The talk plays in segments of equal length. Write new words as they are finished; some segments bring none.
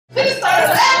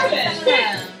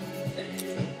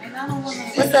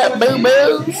What's up,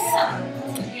 boo-boos?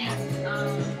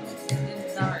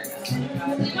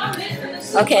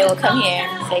 Okay, well, come here.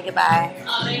 Say goodbye.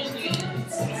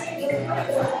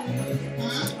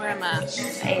 Where am I? Right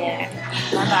here.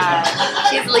 Bye-bye.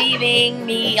 She's leaving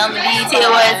me on the BET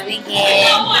Awards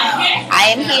weekend.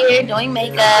 I am here doing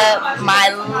makeup.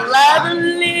 My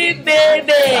lovely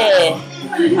baby.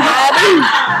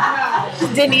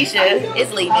 Denisha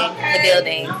is leaving the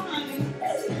building.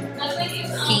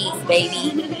 Keys,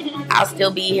 baby. I'll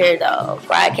still be here though,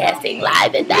 broadcasting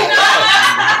live and direct.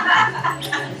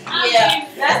 Yeah,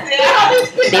 that's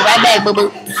it. Be right back, boo boo.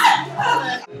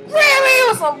 Really? It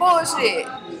was some bullshit.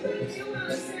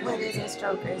 What is it,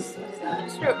 strokers?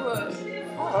 Strip club.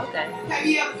 Oh, okay. Have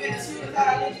you ever been to strip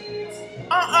club?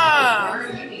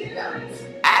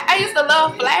 I used to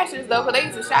love flashes though, because they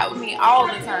used to shop with me all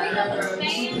the time.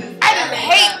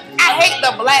 I hate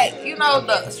the black, you know,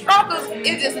 the strokers.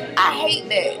 It just, I hate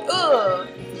that. Ugh.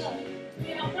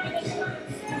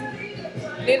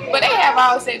 But they have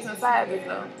all shapes and sizes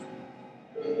though.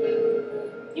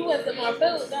 You want some more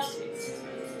food, don't you?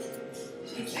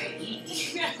 She said eat.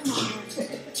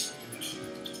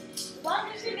 As long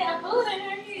as she got food in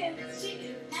her hand, she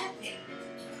is happy.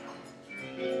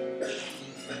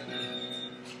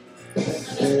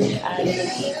 I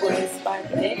live equally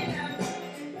sparkling.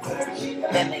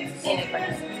 That makes any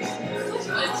difference.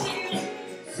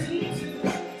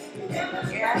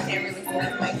 Yeah, I can't really see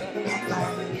this makeup.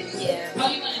 Yeah, I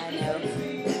know.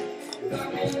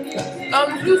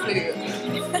 You see it.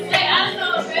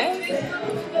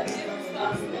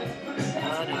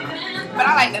 But I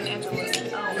like the natural look. I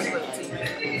don't really look too bad.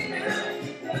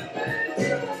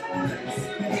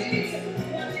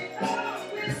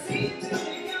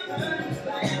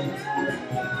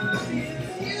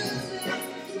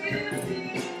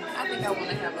 I think I want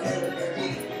to have a little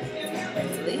hair.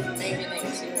 Maybe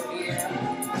next year, yeah.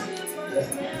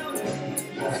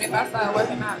 But if I start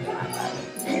working out, then I got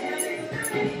it.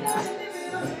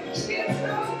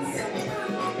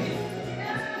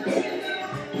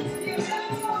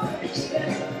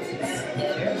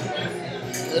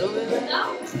 Little bit.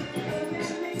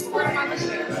 Where am I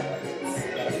looking at?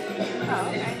 Oh,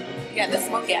 okay. You got the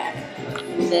smoky eye.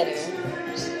 Better.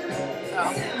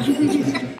 Oh.